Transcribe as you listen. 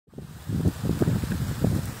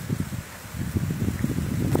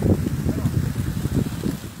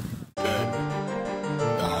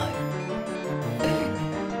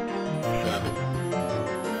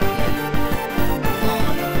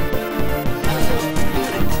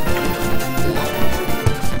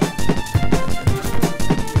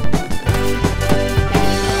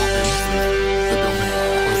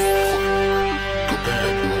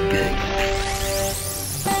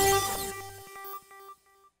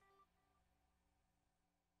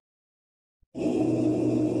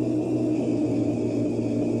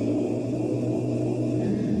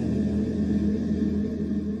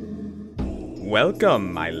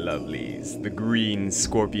Welcome, my lovelies. The Green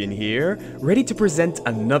Scorpion here, ready to present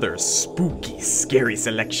another spooky, scary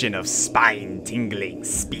selection of spine-tingling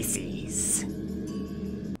species.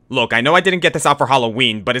 Look, I know I didn't get this out for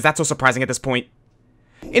Halloween, but is that so surprising at this point?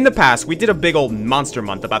 In the past, we did a big old monster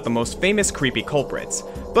month about the most famous creepy culprits,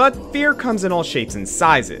 but fear comes in all shapes and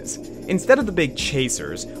sizes. Instead of the big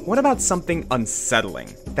chasers, what about something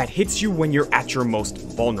unsettling, that hits you when you're at your most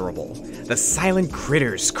vulnerable? The silent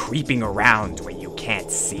critters creeping around when you can't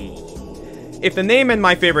see. If the name and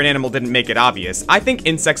my favorite animal didn't make it obvious, I think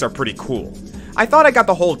insects are pretty cool. I thought I got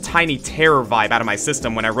the whole tiny terror vibe out of my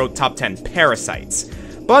system when I wrote top 10 parasites.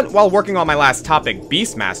 But while working on my last topic,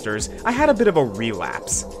 Beastmasters, I had a bit of a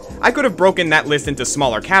relapse. I could have broken that list into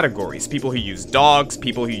smaller categories, people who use dogs,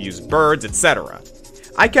 people who use birds, etc.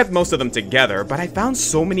 I kept most of them together, but I found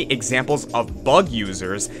so many examples of bug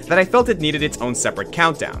users that I felt it needed its own separate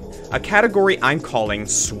countdown, a category I'm calling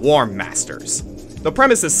Swarm Masters. The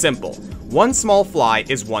premise is simple. One small fly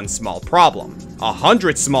is one small problem.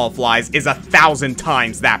 100 small flies is 1,000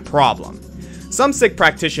 times that problem. Some sick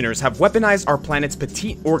practitioners have weaponized our planet's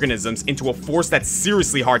petite organisms into a force that's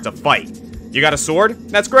seriously hard to fight. You got a sword?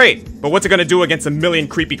 That's great, but what's it gonna do against a million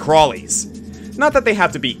creepy crawlies? Not that they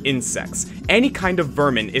have to be insects. Any kind of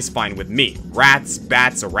vermin is fine with me. Rats,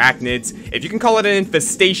 bats, arachnids. If you can call it an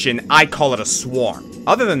infestation, I call it a swarm.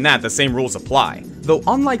 Other than that, the same rules apply. Though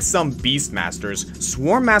unlike some Beastmasters,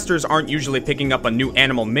 Swarm Masters aren't usually picking up a new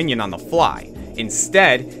animal minion on the fly.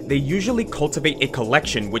 Instead, they usually cultivate a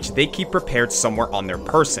collection which they keep prepared somewhere on their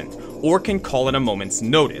person, or can call at a moment's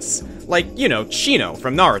notice. Like, you know, Chino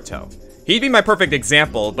from Naruto. He'd be my perfect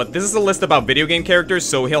example, but this is a list about video game characters,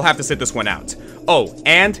 so he'll have to sit this one out. Oh,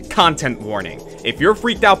 and content warning. If you're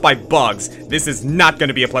freaked out by bugs, this is not going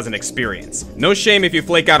to be a pleasant experience. No shame if you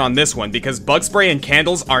flake out on this one, because bug spray and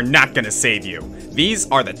candles are not going to save you. These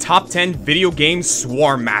are the top 10 video game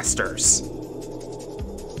Swarm Masters.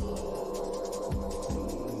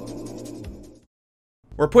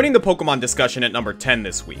 We're putting the Pokemon discussion at number 10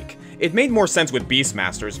 this week. It made more sense with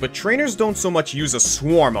Beastmasters, but trainers don't so much use a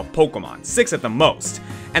swarm of Pokemon, 6 at the most,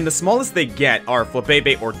 and the smallest they get are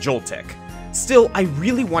Flabébé or Joltik. Still, I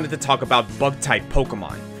really wanted to talk about Bug-type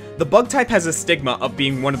Pokemon. The Bug-type has a stigma of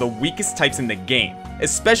being one of the weakest types in the game,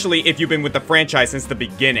 especially if you've been with the franchise since the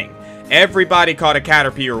beginning. Everybody caught a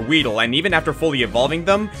Caterpie or Weedle, and even after fully evolving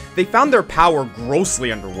them, they found their power grossly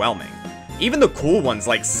underwhelming. Even the cool ones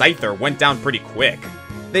like Scyther went down pretty quick.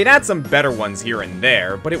 They'd add some better ones here and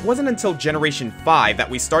there, but it wasn't until Generation 5 that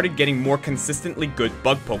we started getting more consistently good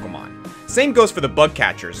bug Pokemon. Same goes for the bug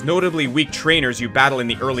catchers, notably weak trainers you battle in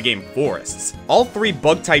the early game forests. All 3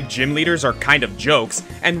 bug-type gym leaders are kind of jokes,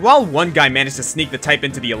 and while one guy managed to sneak the type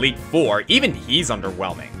into the Elite Four, even he's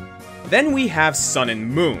underwhelming. Then we have Sun and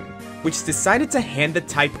Moon, which decided to hand the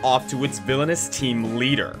type off to its villainous team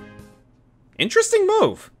leader. Interesting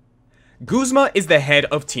move. Guzma is the head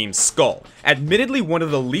of Team Skull, admittedly one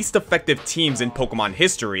of the least effective teams in Pokemon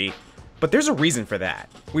history, but there's a reason for that.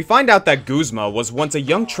 We find out that Guzma was once a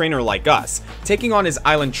young trainer like us, taking on his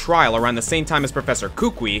island trial around the same time as Professor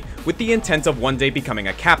Kukui with the intent of one day becoming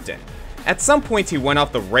a captain. At some point he went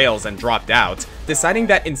off the rails and dropped out, deciding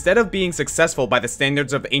that instead of being successful by the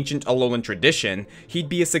standards of ancient Alolan tradition, he'd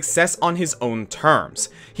be a success on his own terms.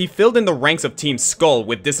 He filled in the ranks of Team Skull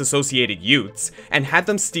with disassociated youths, and had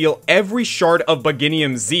them steal every shard of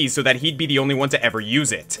Beginium Z so that he'd be the only one to ever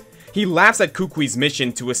use it. He laughs at Kukui's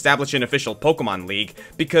mission to establish an official Pokemon League,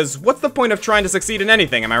 because what's the point of trying to succeed in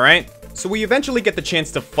anything, am I right? So we eventually get the chance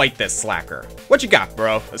to fight this slacker. What you got,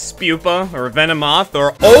 bro? A Spupa, or a Venomoth,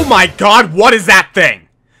 or— oh my god, what is that thing?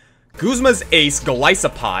 Guzma's ace,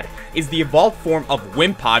 Golisopod, is the evolved form of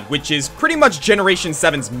Wimpod, which is pretty much Generation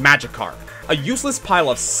 7's Magikarp. A useless pile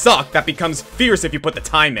of suck that becomes fierce if you put the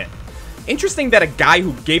time in. Interesting that a guy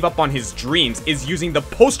who gave up on his dreams is using the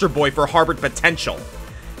poster boy for harbored potential.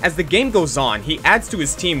 As the game goes on, he adds to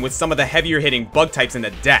his team with some of the heavier hitting bug types in the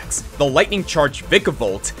dex. The lightning charged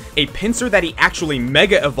Vikavolt, a pincer that he actually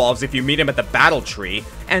mega evolves if you meet him at the battle tree,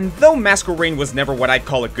 and though Masquerain was never what I'd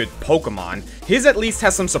call a good Pokemon, his at least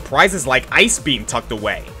has some surprises like Ice Beam tucked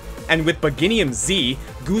away. And with Beginium Z,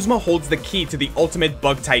 Guzma holds the key to the ultimate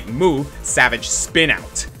bug type move, Savage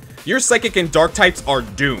Spinout. Your psychic and dark types are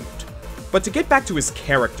doomed. But to get back to his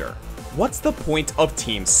character, what's the point of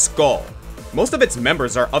Team Skull? Most of its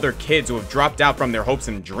members are other kids who have dropped out from their hopes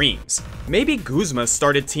and dreams. Maybe Guzma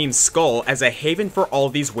started Team Skull as a haven for all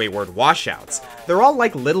these wayward washouts. They're all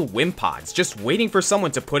like little Wimpods, just waiting for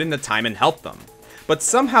someone to put in the time and help them. But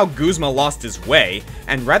somehow Guzma lost his way,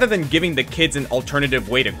 and rather than giving the kids an alternative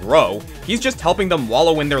way to grow, he's just helping them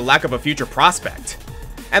wallow in their lack of a future prospect.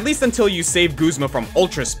 At least until you save Guzma from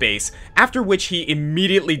Ultra Space, after which he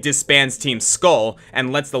immediately disbands Team Skull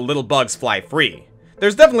and lets the little bugs fly free.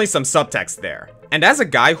 There's definitely some subtext there. And as a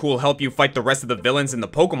guy who will help you fight the rest of the villains in the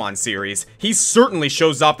Pokemon series, he certainly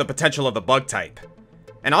shows off the potential of the bug type.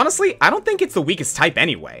 And honestly, I don't think it's the weakest type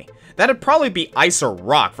anyway. That'd probably be Ice or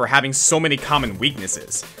Rock for having so many common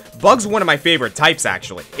weaknesses. Bug's one of my favorite types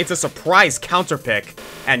actually. It's a surprise counterpick,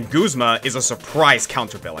 and Guzma is a surprise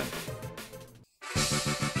countervillain.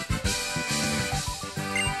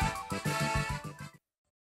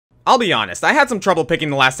 I'll be honest, I had some trouble picking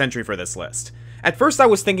the last entry for this list. At first I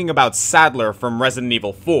was thinking about Sadler from Resident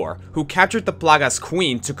Evil 4, who captured the Plagas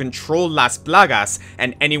Queen to control Las Plagas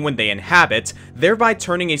and anyone they inhabit, thereby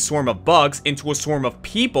turning a swarm of bugs into a swarm of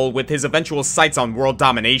people with his eventual sights on world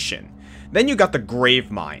domination. Then you got the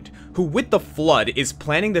Gravemind, who with the Flood is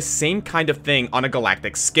planning the same kind of thing on a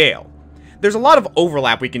galactic scale. There's a lot of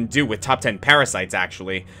overlap we can do with top 10 parasites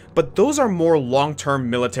actually, but those are more long-term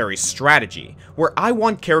military strategy, where I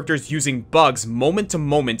want characters using bugs moment to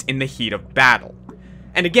moment in the heat of battle.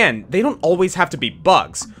 And again, they don't always have to be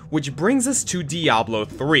bugs, which brings us to Diablo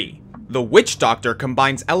 3. The Witch Doctor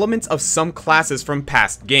combines elements of some classes from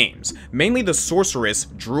past games, mainly the Sorceress,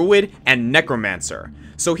 Druid, and Necromancer.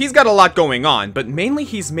 So he's got a lot going on, but mainly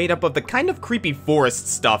he's made up of the kind of creepy forest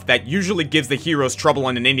stuff that usually gives the heroes trouble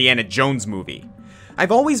in an Indiana Jones movie.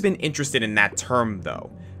 I've always been interested in that term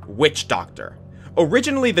though, Witch Doctor.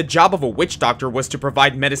 Originally, the job of a witch doctor was to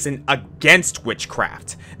provide medicine against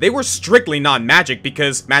witchcraft. They were strictly non-magic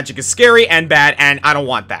because magic is scary and bad and I don't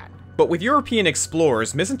want that. But with European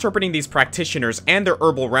explorers misinterpreting these practitioners and their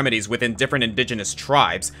herbal remedies within different indigenous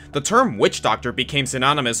tribes, the term witch doctor became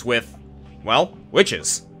synonymous with, well,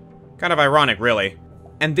 witches. Kind of ironic, really.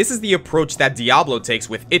 And this is the approach that Diablo takes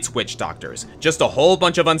with its witch doctors. Just a whole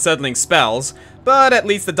bunch of unsettling spells, but at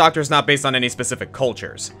least the doctor's not based on any specific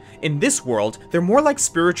cultures. In this world, they're more like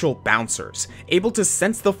spiritual bouncers, able to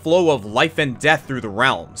sense the flow of life and death through the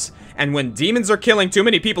realms. And when demons are killing too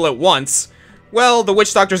many people at once, well, the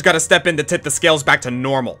witch doctor's gotta step in to tip the scales back to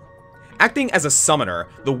normal. Acting as a summoner,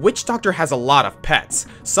 the witch doctor has a lot of pets,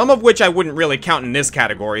 some of which I wouldn't really count in this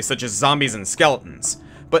category, such as zombies and skeletons.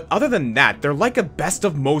 But other than that, they're like a best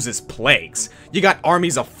of Moses plagues. You got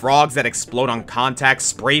armies of frogs that explode on contact,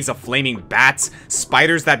 sprays of flaming bats,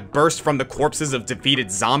 spiders that burst from the corpses of defeated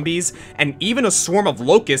zombies, and even a swarm of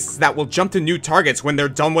locusts that will jump to new targets when they're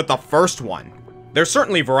done with the first one. There's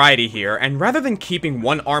certainly variety here, and rather than keeping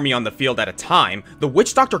one army on the field at a time, the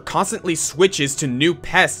Witch Doctor constantly switches to new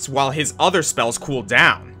pests while his other spells cool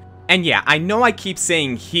down. And yeah, I know I keep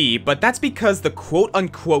saying he, but that's because the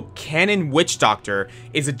quote-unquote canon Witch Doctor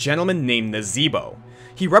is a gentleman named Nazebo.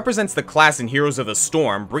 He represents the class in Heroes of the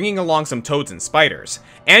Storm, bringing along some toads and spiders,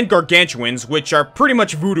 and gargantuans, which are pretty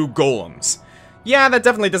much voodoo golems. Yeah, that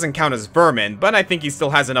definitely doesn't count as vermin, but I think he still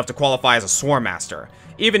has enough to qualify as a Swarm Master,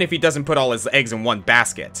 even if he doesn't put all his eggs in one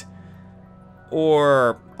basket.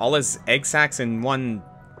 Or all his egg sacs in one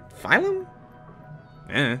phylum?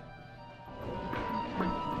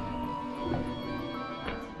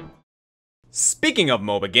 Speaking of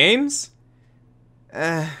MOBA games...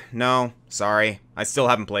 no, sorry. I still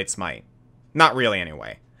haven't played Smite. Not really,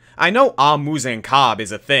 anyway. I know Muzen Cobb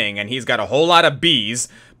is a thing, and he's got a whole lot of bees,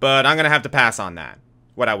 but I'm gonna have to pass on that.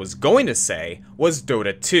 What I was going to say was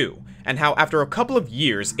Dota 2, and how after a couple of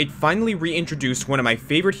years, it finally reintroduced one of my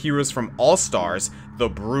favorite heroes from All-Stars, the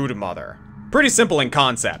Broodmother. Pretty simple in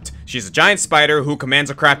concept. She's a giant spider who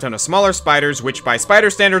commands a crap ton of smaller spiders, which by spider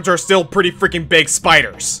standards are still pretty freaking big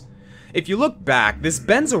spiders. If you look back, this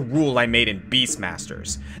bends a rule I made in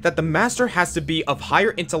Beastmasters, that the master has to be of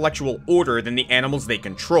higher intellectual order than the animals they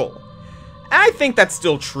control. I think that's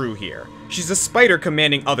still true here. She's a spider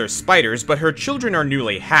commanding other spiders, but her children are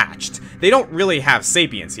newly hatched. They don't really have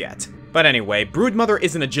sapience yet. But anyway, Broodmother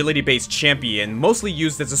is an agility-based champion, mostly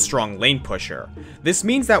used as a strong lane pusher. This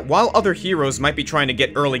means that while other heroes might be trying to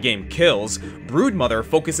get early game kills, Broodmother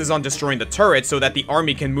focuses on destroying the turret so that the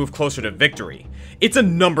army can move closer to victory. It's a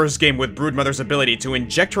numbers game with Broodmother's ability to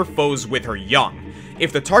inject her foes with her young.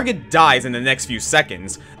 If the target dies in the next few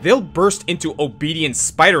seconds, they'll burst into obedient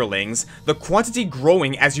spiderlings, the quantity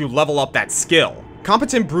growing as you level up that skill.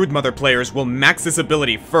 Competent Broodmother players will max this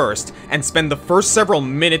ability first, and spend the first several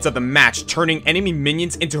minutes of the match turning enemy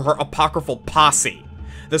minions into her apocryphal posse.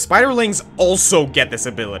 The spiderlings also get this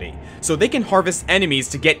ability, so they can harvest enemies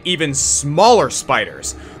to get even smaller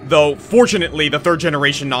spiders, though fortunately the third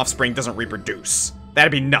generation offspring doesn't reproduce.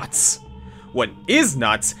 That'd be nuts. What is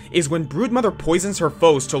nuts is when Broodmother poisons her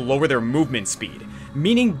foes to lower their movement speed,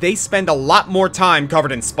 meaning they spend a lot more time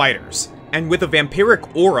covered in spiders. And with a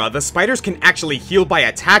vampiric aura, the spiders can actually heal by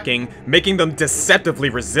attacking, making them deceptively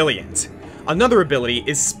resilient. Another ability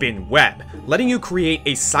is Spin Web, letting you create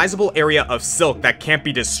a sizable area of silk that can't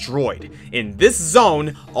be destroyed. In this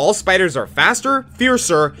zone, all spiders are faster,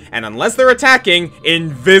 fiercer, and unless they're attacking,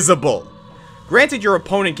 invisible. Granted, your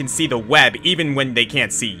opponent can see the web even when they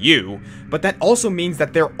can't see you, but that also means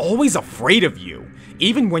that they're always afraid of you,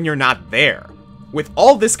 even when you're not there. With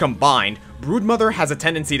all this combined, Broodmother has a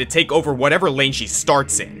tendency to take over whatever lane she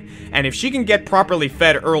starts in, and if she can get properly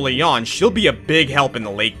fed early on, she'll be a big help in the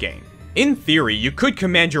late game. In theory, you could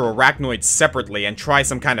command your arachnoids separately and try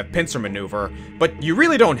some kind of pincer maneuver, but you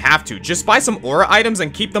really don't have to. Just buy some aura items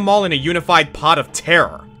and keep them all in a unified pot of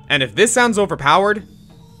terror. And if this sounds overpowered,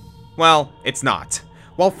 well, it's not.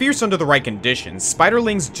 While fierce under the right conditions,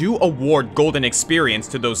 spiderlings do award golden experience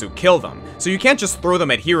to those who kill them, so you can't just throw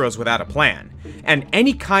them at heroes without a plan. And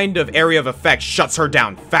any kind of area of effect shuts her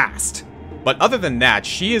down fast. But other than that,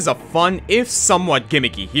 she is a fun, if somewhat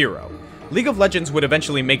gimmicky hero. League of Legends would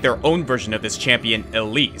eventually make their own version of this champion,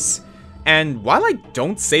 Elise. And while I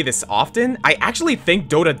don't say this often, I actually think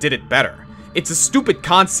Dota did it better. It's a stupid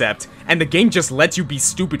concept, and the game just lets you be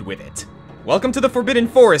stupid with it. Welcome to the Forbidden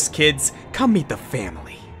Forest, kids. Come meet the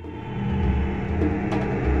family.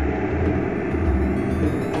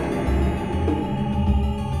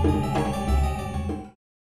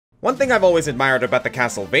 One thing I've always admired about the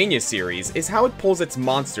Castlevania series is how it pulls its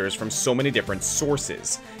monsters from so many different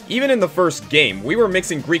sources. Even in the first game, we were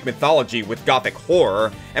mixing Greek mythology with Gothic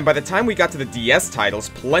horror, and by the time we got to the DS titles,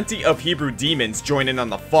 plenty of Hebrew demons join in on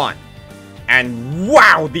the fun. And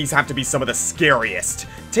wow, these have to be some of the scariest!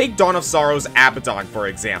 Take Dawn of Sorrow's Abaddon, for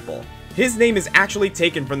example. His name is actually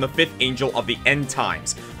taken from the 5th angel of the end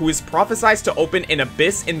times, who is prophesied to open an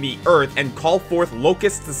abyss in the earth and call forth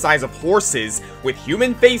locusts the size of horses, with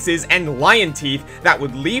human faces and lion teeth that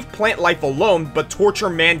would leave plant life alone but torture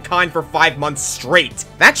mankind for 5 months straight.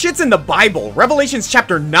 That shit's in the Bible, Revelations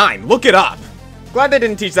chapter 9, look it up! Glad they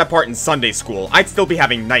didn't teach that part in Sunday school, I'd still be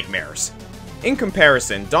having nightmares. In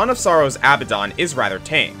comparison, Dawn of Sorrow's Abaddon is rather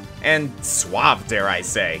tame, and suave, dare I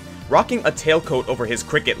say, rocking a tailcoat over his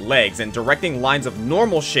cricket legs and directing lines of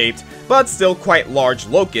normal-shaped, but still quite large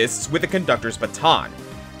locusts with a conductor's baton.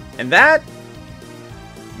 And that...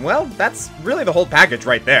 well, that's really the whole package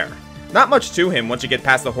right there. Not much to him once you get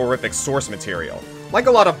past the horrific source material. Like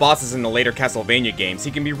a lot of bosses in the later Castlevania games,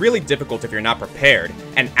 he can be really difficult if you're not prepared,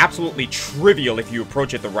 and absolutely trivial if you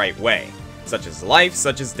approach it the right way. Such as life,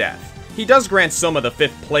 such as death. He does grant Soma the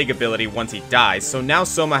 5th plague ability once he dies, so now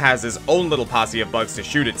Soma has his own little posse of bugs to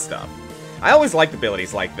shoot at stuff. I always liked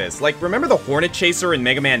abilities like this, like remember the Hornet Chaser in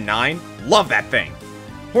Mega Man 9? Love that thing!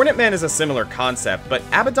 Hornet Man is a similar concept, but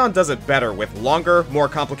Abaddon does it better with longer, more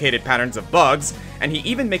complicated patterns of bugs, and he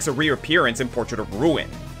even makes a reappearance in Portrait of Ruin.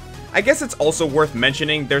 I guess it's also worth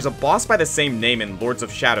mentioning there's a boss by the same name in Lords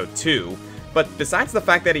of Shadow 2, but besides the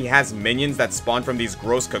fact that he has minions that spawn from these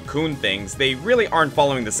gross cocoon things, they really aren't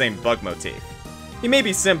following the same bug motif. He may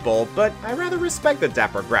be simple, but I rather respect the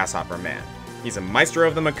dapper Grasshopper Man. He's a maestro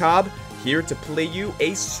of the macabre, here to play you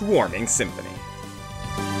a swarming symphony.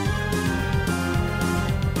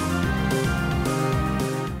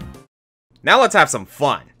 Now let's have some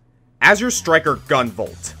fun. Azure Striker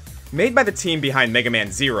Gunvolt. Made by the team behind Mega Man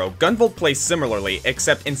Zero, Gunvolt plays similarly,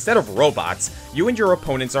 except instead of robots, you and your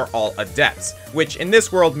opponents are all adepts, which in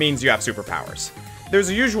this world means you have superpowers. There's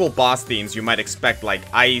the usual boss themes you might expect like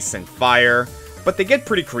ice and fire, but they get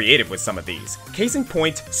pretty creative with some of these. Case in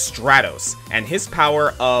point, Stratos, and his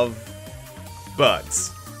power of...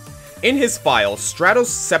 bugs. In his file, Stratos'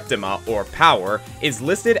 Septima, or power, is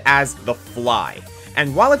listed as the Fly.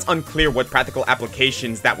 And while it's unclear what practical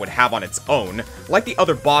applications that would have on its own, like the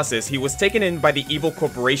other bosses, he was taken in by the evil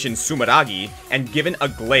corporation Sumeragi and given a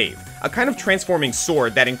glaive, a kind of transforming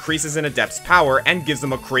sword that increases an adept's power and gives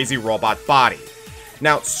them a crazy robot body.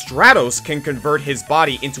 Now, Stratos can convert his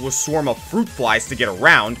body into a swarm of fruit flies to get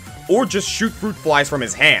around, or just shoot fruit flies from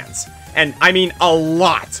his hands. And I mean a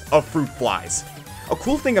lot of fruit flies. A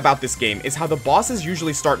cool thing about this game is how the bosses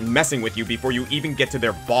usually start messing with you before you even get to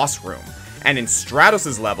their boss room. And in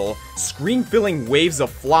Stratos' level, screen-filling waves of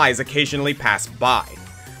flies occasionally pass by.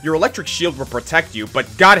 Your electric shield will protect you, but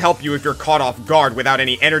God help you if you're caught off guard without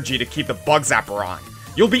any energy to keep the bug zapper on.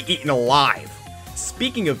 You'll be eaten alive.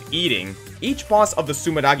 Speaking of eating, each boss of the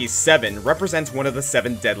Sumeragi 7 represents one of the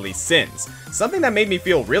 7 deadly sins, something that made me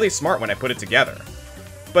feel really smart when I put it together.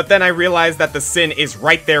 But then I realized that the sin is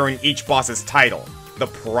right there in each boss's title. The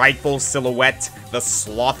prideful silhouette, the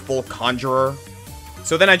slothful conjurer.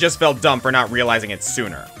 So then I just felt dumb for not realizing it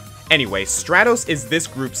sooner. Anyway, Stratos is this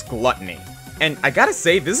group's gluttony. And I gotta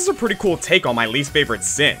say, this is a pretty cool take on my least favorite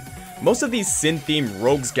sin. Most of these sin-themed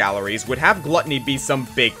rogues galleries would have Gluttony be some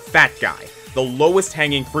big fat guy, the lowest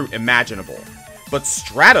hanging fruit imaginable. But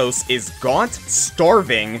Stratos is gaunt,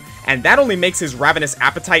 starving, and that only makes his ravenous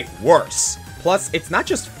appetite worse. Plus, it's not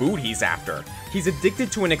just food he's after. He's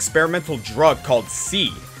addicted to an experimental drug called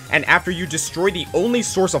seed, and after you destroy the only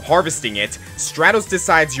source of harvesting it, Stratos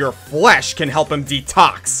decides your flesh can help him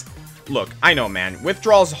detox. Look, I know man,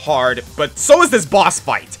 withdrawal's hard, but so is this boss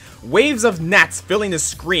fight. Waves of gnats filling the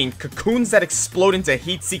screen, cocoons that explode into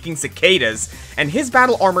heat-seeking cicadas, and his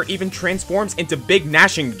battle armor even transforms into big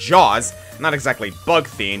gnashing jaws. Not exactly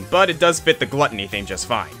bug-themed, but it does fit the gluttony theme just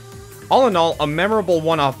fine. All in all, a memorable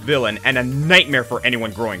one-off villain and a nightmare for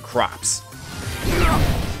anyone growing crops.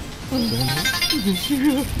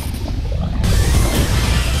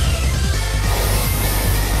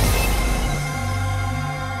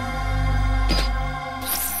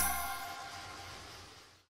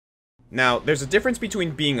 Now, there's a difference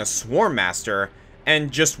between being a Swarm Master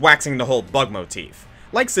and just waxing the whole bug motif.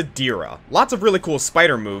 Like Zadira, lots of really cool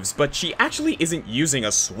spider moves, but she actually isn't using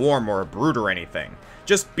a swarm or a brood or anything,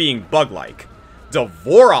 just being bug-like.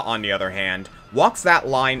 Devora, on the other hand, walks that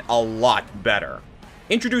line a lot better.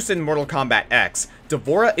 Introduced in Mortal Kombat X,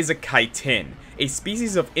 Devora is a chitin, a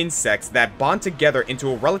species of insects that bond together into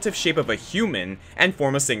a relative shape of a human and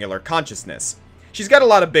form a singular consciousness. She's got a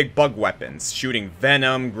lot of big bug weapons, shooting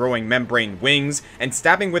venom, growing membrane wings, and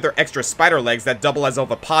stabbing with her extra spider legs that double as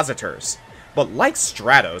ovipositors. But like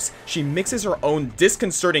Stratos, she mixes her own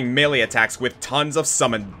disconcerting melee attacks with tons of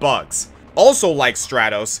summoned bugs. Also like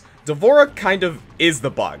Stratos, Devora kind of is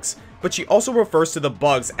the bugs, but she also refers to the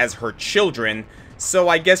bugs as her children, so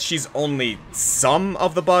I guess she's only some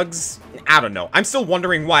of the bugs? I don't know, I'm still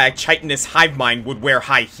wondering why a chitinous hive mind would wear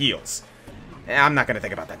high heels. I'm not gonna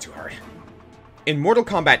think about that too hard. In Mortal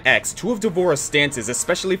Kombat X, two of Devora's stances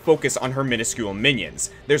especially focus on her minuscule minions.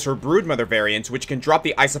 There's her Broodmother variant, which can drop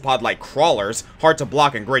the isopod-like crawlers, hard to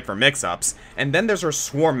block and great for mix-ups, and then there's her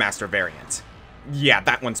Swarm Master variant. Yeah,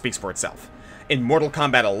 that one speaks for itself. In Mortal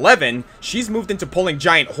Kombat 11, she's moved into pulling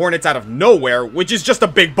giant hornets out of nowhere, which is just a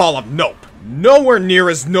big ball of nope. Nowhere near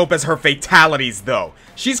as nope as her fatalities, though.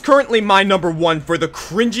 She's currently my number one for the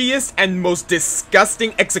cringiest and most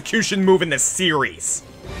disgusting execution move in the series.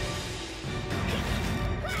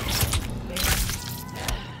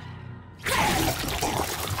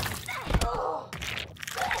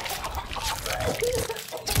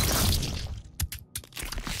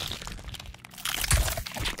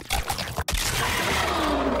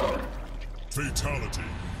 Fatality.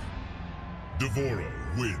 Devora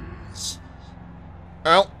wins.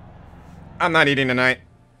 Well, I'm not eating tonight.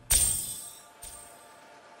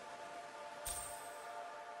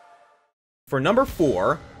 For number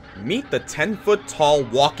 4, meet the 10-foot-tall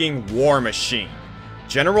walking war machine,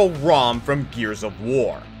 General Rom from Gears of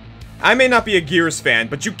War. I may not be a Gears fan,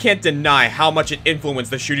 but you can't deny how much it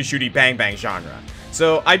influenced the shooty-shooty bang-bang genre,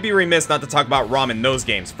 so I'd be remiss not to talk about Rom in those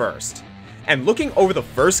games first. And looking over the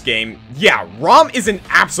first game, yeah, Rom is an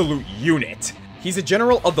absolute unit. He's a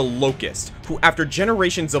general of the LOCUSTS, who after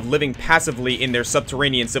generations of living passively in their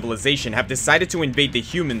subterranean civilization have decided to invade the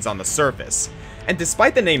humans on the surface. And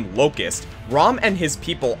despite the name Locust, Rom and his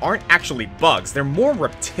people aren't actually bugs, they're more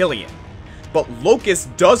reptilian. But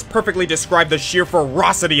Locust does perfectly describe the sheer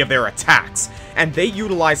ferocity of their attacks, and they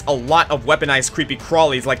utilize a lot of weaponized creepy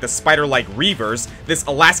crawlies like the spider-like Reavers, this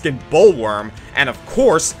Alaskan bullworm, and of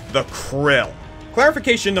course, the Krill.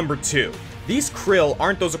 Clarification number 2. These Krill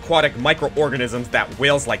aren't those aquatic microorganisms that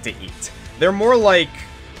whales like to eat. They're more like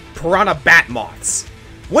piranha bat moths.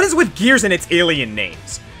 What is with Gears and its alien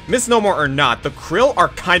names? Misnomer or not, the Krill are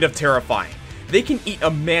kind of terrifying. They can eat a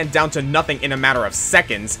man down to nothing in a matter of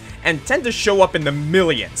seconds, and tend to show up in the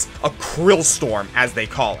millions, a krill storm as they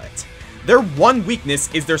call it. Their one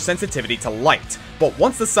weakness is their sensitivity to light, but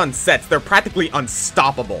once the sun sets, they're practically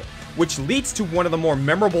unstoppable, which leads to one of the more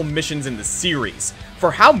memorable missions in the series.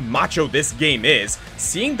 For how macho this game is,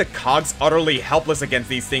 seeing the cogs utterly helpless against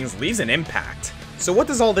these things leaves an impact. So what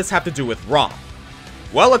does all this have to do with Rom?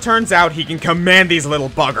 Well, it turns out he can command these little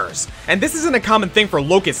buggers. And this isn't a common thing for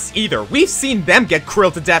Locusts either. We've seen them get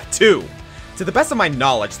krilled to death too. To the best of my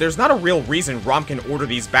knowledge, there's not a real reason Rom can order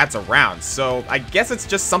these bats around, so I guess it's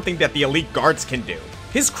just something that the elite guards can do.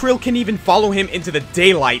 His krill can even follow him into the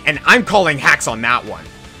daylight, and I'm calling hacks on that one.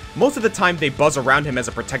 Most of the time they buzz around him as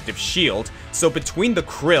a protective shield, so between the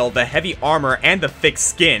krill, the heavy armor, and the thick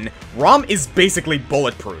skin, Rom is basically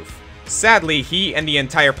bulletproof. Sadly, he and the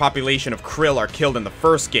entire population of Krill are killed in the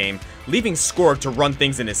first game, leaving Skorg to run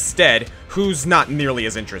things in his stead, who's not nearly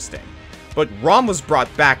as interesting. But Rom was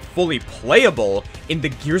brought back fully playable in the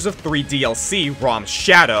Gears of 3 DLC, Rom's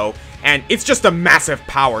Shadow, and it's just a massive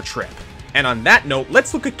power trip. And on that note,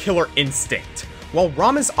 let's look at Killer Instinct. While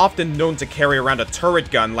Rom is often known to carry around a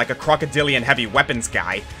turret gun like a crocodilian heavy weapons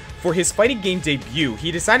guy, for his fighting game debut,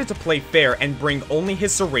 he decided to play fair and bring only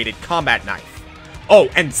his serrated combat knife. Oh,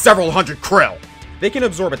 and several hundred krill! They can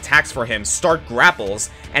absorb attacks for him, start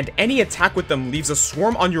grapples, and any attack with them leaves a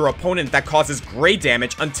swarm on your opponent that causes gray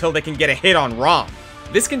damage until they can get a hit on Rom.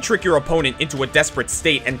 This can trick your opponent into a desperate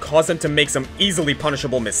state and cause them to make some easily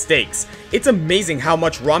punishable mistakes. It's amazing how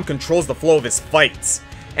much Rom controls the flow of his fights.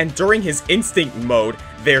 And during his Instinct mode,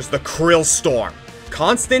 there's the Krill Storm.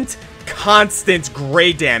 Constant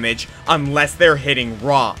gray damage unless they're hitting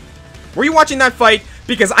Rom. Were you watching that fight?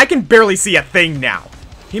 Because I can barely see a thing now.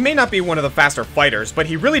 He may not be one of the faster fighters, but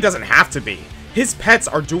he really doesn't have to be. His pets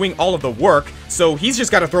are doing all of the work, so he's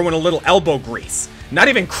just gotta throw in a little elbow grease. Not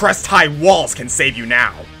even crest-high walls can save you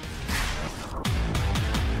now.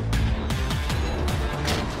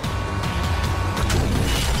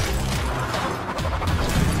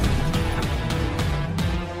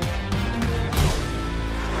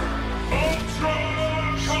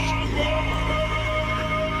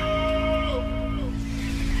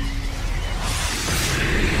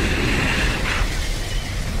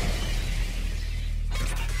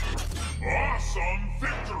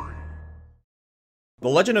 The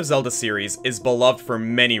Legend of Zelda series is beloved for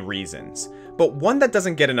many reasons, but one that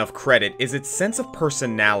doesn't get enough credit is its sense of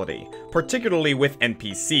personality, particularly with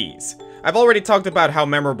NPCs. I've already talked about how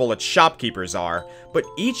memorable its shopkeepers are, but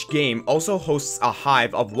each game also hosts a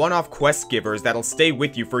hive of one-off quest givers that'll stay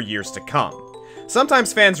with you for years to come.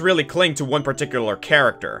 Sometimes fans really cling to one particular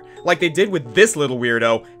character, like they did with this little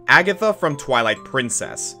weirdo, Agatha from Twilight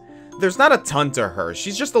Princess. There's not a ton to her,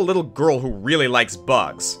 she's just a little girl who really likes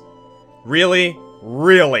bugs. Really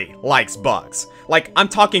likes bugs. Like, I'm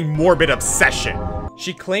talking morbid obsession.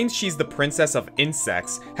 She claims she's the princess of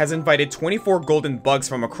insects, has invited 24 golden bugs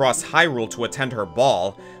from across Hyrule to attend her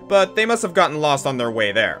ball, but they must have gotten lost on their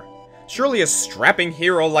way there. Surely a strapping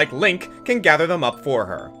hero like Link can gather them up for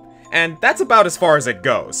her. And that's about as far as it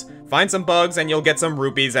goes. Find some bugs and you'll get some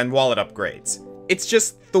rupees and wallet upgrades. It's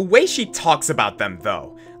just the way she talks about them,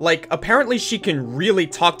 though. Like, apparently she can really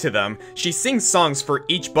talk to them, she sings songs for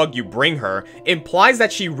each bug you bring her, implies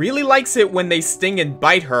that she really likes it when they sting and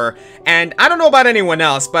bite her, and I don't know about anyone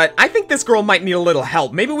else, but I think this girl might need a little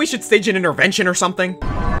help. Maybe we should stage an intervention or something?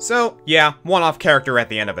 So, yeah, one-off character at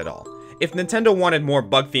the end of it all. If Nintendo wanted more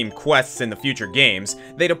bug-themed quests in the future games,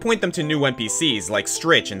 they'd appoint them to new NPCs like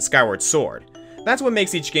Stritch and Skyward Sword. That's what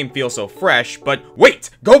makes each game feel so fresh, but wait!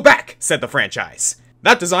 Go back! Said the franchise.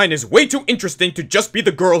 That design is way too interesting to just be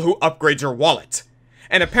the girl who upgrades your wallet.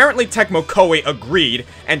 And apparently Tecmo Koei agreed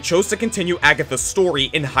and chose to continue Agatha's story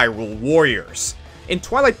in Hyrule Warriors. In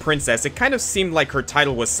Twilight Princess, it kind of seemed like her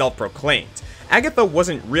title was self-proclaimed. Agatha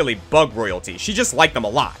wasn't really bug royalty, she just liked them a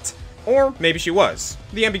lot. Or maybe she was.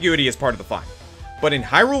 The ambiguity is part of the fun. But in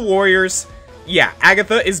Hyrule Warriors, yeah,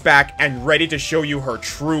 Agatha is back and ready to show you her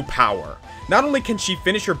true power. Not only can she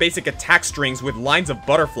finish her basic attack strings with lines of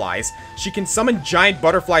butterflies, she can summon giant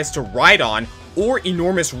butterflies to ride on, or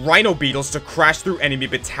enormous rhino beetles to crash through enemy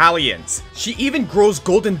battalions. She even grows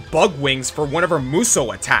golden bug wings for one of her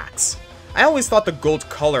Muso attacks. I always thought the gold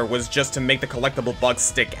color was just to make the collectible bugs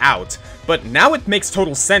stick out, but now it makes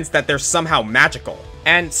total sense that they're somehow magical.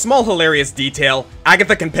 And small hilarious detail,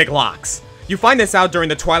 Agatha can pick locks. You find this out during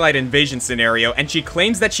the Twilight Invasion scenario, and she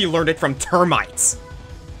claims that she learned it from termites.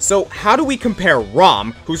 So how do we compare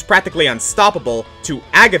Rom, who's practically unstoppable, to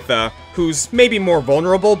Agatha, who's maybe more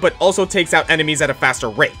vulnerable but also takes out enemies at a faster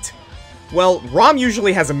rate? Well, Rom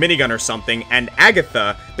usually has a minigun or something, and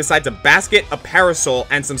Agatha, besides a basket, a parasol,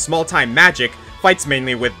 and some small-time magic, fights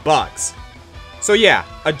mainly with bugs. So yeah,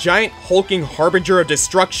 a giant hulking harbinger of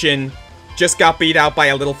destruction just got beat out by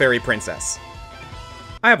a little fairy princess.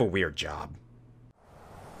 I have a weird job.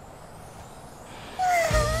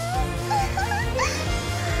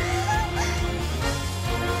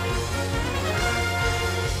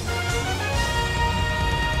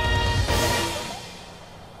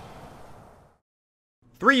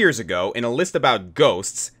 Three years ago, in a list about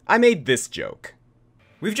ghosts, I made this joke.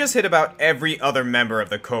 We've just hit about every other member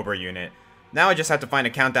of the Cobra unit. Now I just have to find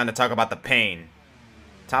a countdown to talk about the pain.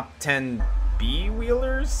 Top 10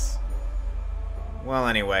 B-wheelers? Well,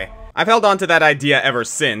 anyway, I've held on to that idea ever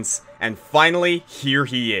since, and finally, here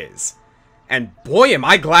he is. And boy am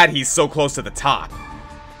I glad he's so close to the top.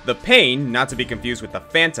 The Pain, not to be confused with the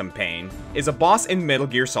Phantom Pain, is a boss in Metal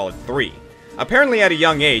Gear Solid 3. Apparently at a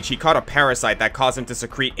young age, he caught a parasite that caused him to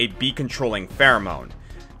secrete a bee-controlling pheromone.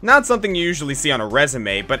 Not something you usually see on a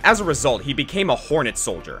resume, but as a result, he became a Hornet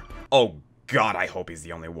soldier. Oh god, I hope he's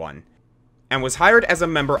the only one. and was hired as a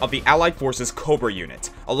member of the Allied Forces Cobra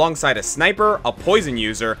unit, alongside a sniper, a poison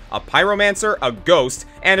user, a pyromancer, a ghost,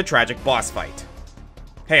 and a tragic boss fight.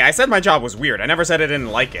 Hey, I said my job was weird, I never said I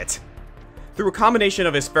didn't like it. Through a combination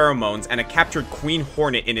of his pheromones and a captured Queen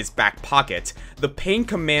Hornet in his back pocket, the Pain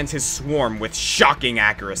commands his swarm with shocking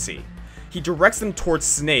accuracy. He directs them towards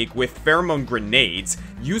Snake with pheromone grenades,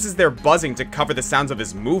 uses their buzzing to cover the sounds of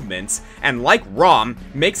his movements, and like Rom,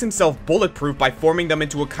 makes himself bulletproof by forming them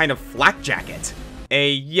into a kind of flak jacket.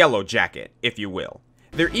 A yellow jacket, if you will.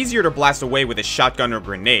 They're easier to blast away with his shotgun or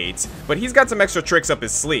grenades, but he's got some extra tricks up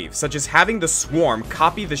his sleeve, such as having the swarm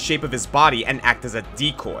copy the shape of his body and act as a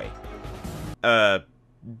decoy.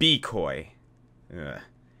 Decoy.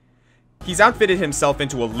 He's outfitted himself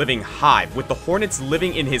into a living hive, with the hornets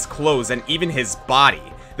living in his clothes and even his body.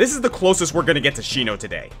 This is the closest we're gonna get to Shino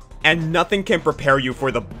today. And nothing can prepare you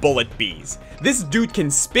for the bullet bees. This dude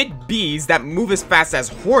can spit bees that move as fast as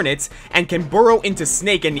hornets and can burrow into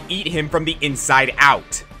Snake and eat him from the inside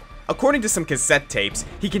out. According to some cassette tapes,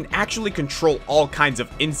 he can actually control all kinds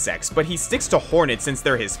of insects, but he sticks to hornets since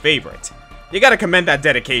they're his favorite. You gotta commend that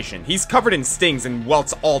dedication. He's covered in stings and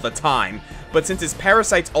welts all the time, but since his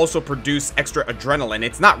parasites also produce extra adrenaline,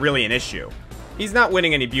 it's not really an issue. He's not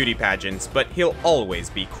winning any beauty pageants, but he'll always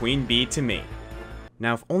be Queen Bee to me.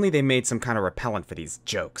 Now, if only they made some kind of repellent for these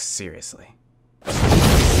jokes, seriously.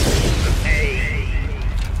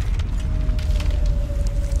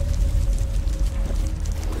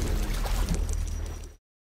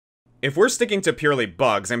 If we're sticking to purely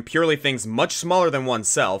bugs and purely things much smaller than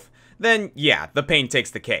oneself, then yeah, the Pain takes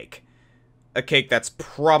the cake. A cake that's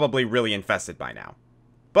probably really infested by now.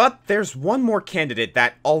 But there's one more candidate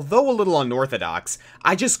that, although a little unorthodox,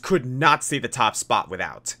 I just could not see the top spot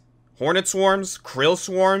without. Hornet swarms, krill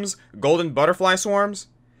swarms, golden butterfly swarms,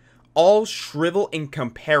 all shrivel in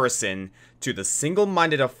comparison to the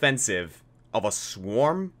single-minded offensive of a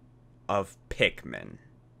swarm of Pikmin.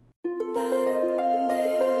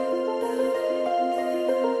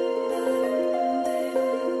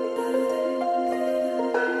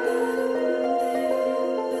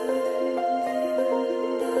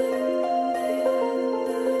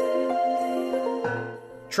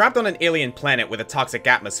 Trapped on an alien planet with a toxic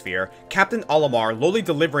atmosphere, Captain Olimar, lowly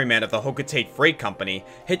delivery man of the Hokutate Freight Company,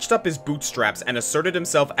 hitched up his bootstraps and asserted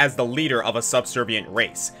himself as the leader of a subservient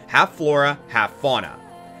race, half flora, half fauna.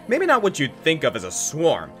 Maybe not what you'd think of as a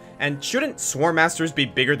swarm, and shouldn't swarm masters be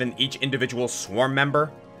bigger than each individual swarm member?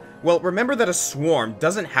 Well, remember that a swarm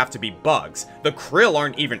doesn't have to be bugs. The krill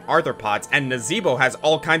aren't even arthropods, and Nazebo has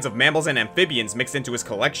all kinds of mammals and amphibians mixed into his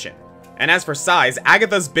collection. And as for size,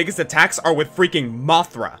 Agatha's biggest attacks are with freaking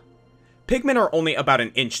Mothra. Pikmin are only about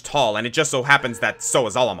an inch tall, and it just so happens that so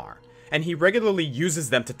is Olimar. And he regularly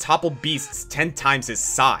uses them to topple beasts 10 times his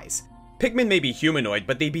size. Pikmin may be humanoid,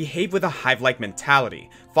 but they behave with a hive-like mentality,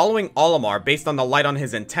 following Olimar based on the light on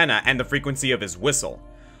his antenna and the frequency of his whistle.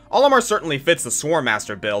 Olimar certainly fits the Swarm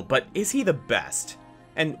Master bill, but is he the best?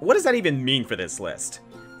 And what does that even mean for this list?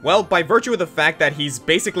 Well, by virtue of the fact that he's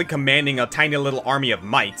basically commanding a tiny little army of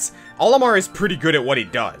mites, Olimar is pretty good at what he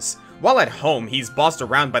does. While at home, he's bossed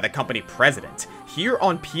around by the company president. Here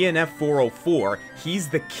on PNF 404, he's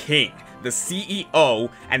the king, the CEO,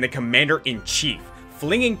 and the commander-in-chief,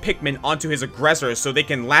 flinging Pikmin onto his aggressors so they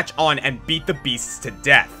can latch on and beat the beasts to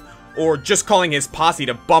death. Or just calling his posse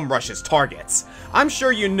to bum rush his targets. I'm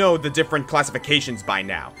sure you know the different classifications by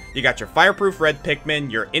now. You got your fireproof red Pikmin,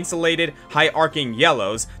 your insulated, high-arcing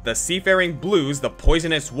yellows, the seafaring blues, the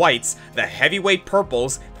poisonous whites, the heavyweight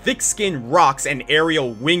purples, thick-skinned rocks, and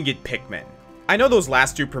aerial winged Pikmin. I know those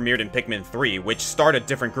last two premiered in Pikmin 3, which start a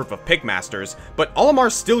different group of Pikmasters, but Olimar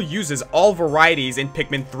still uses all varieties in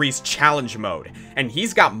Pikmin 3's challenge mode, and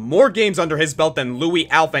he's got more games under his belt than Louis,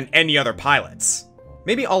 Alf, and any other pilots.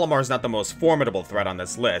 Maybe Olimar's not the most formidable threat on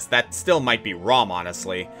this list, that still might be Rom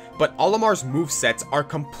honestly, but Olimar's movesets are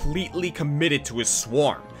completely committed to his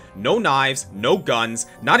swarm. No knives, no guns,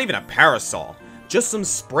 not even a parasol. Just some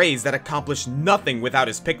sprays that accomplish nothing without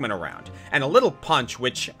his Pikmin around, and a little punch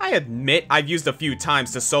which, I admit, I've used a few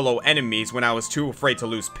times to solo enemies when I was too afraid to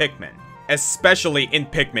lose Pikmin. Especially in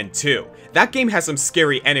Pikmin 2. That game has some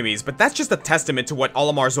scary enemies, but that's just a testament to what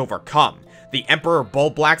Olimar's overcome. The Emperor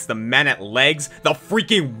Bulblacks, the Man-at-Legs, the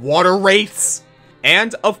freaking Water Wraiths!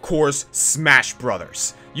 And, of course, Smash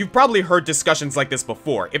Brothers. You've probably heard discussions like this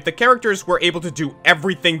before. If the characters were able to do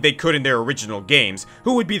everything they could in their original games,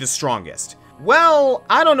 who would be the strongest? Well,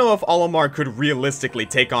 I don't know if Olimar could realistically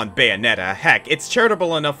take on Bayonetta. Heck, it's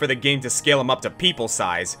charitable enough for the game to scale him up to people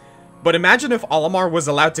size. But imagine if Olimar was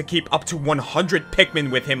allowed to keep up to 100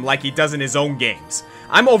 Pikmin with him like he does in his own games.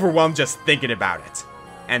 I'm overwhelmed just thinking about it.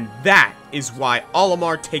 and that is why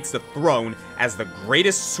Olimar takes the throne as the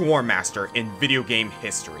greatest Swarm Master in video game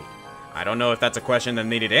history. I don't know if that's a question that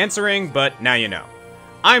needed answering, but now you know.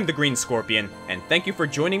 I'm the Green Scorpion, and thank you for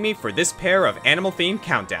joining me for this pair of animal-themed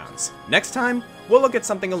countdowns. Next time, we'll look at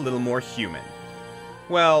something a little more human.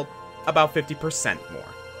 Well, about 50% more.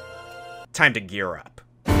 Time to gear up.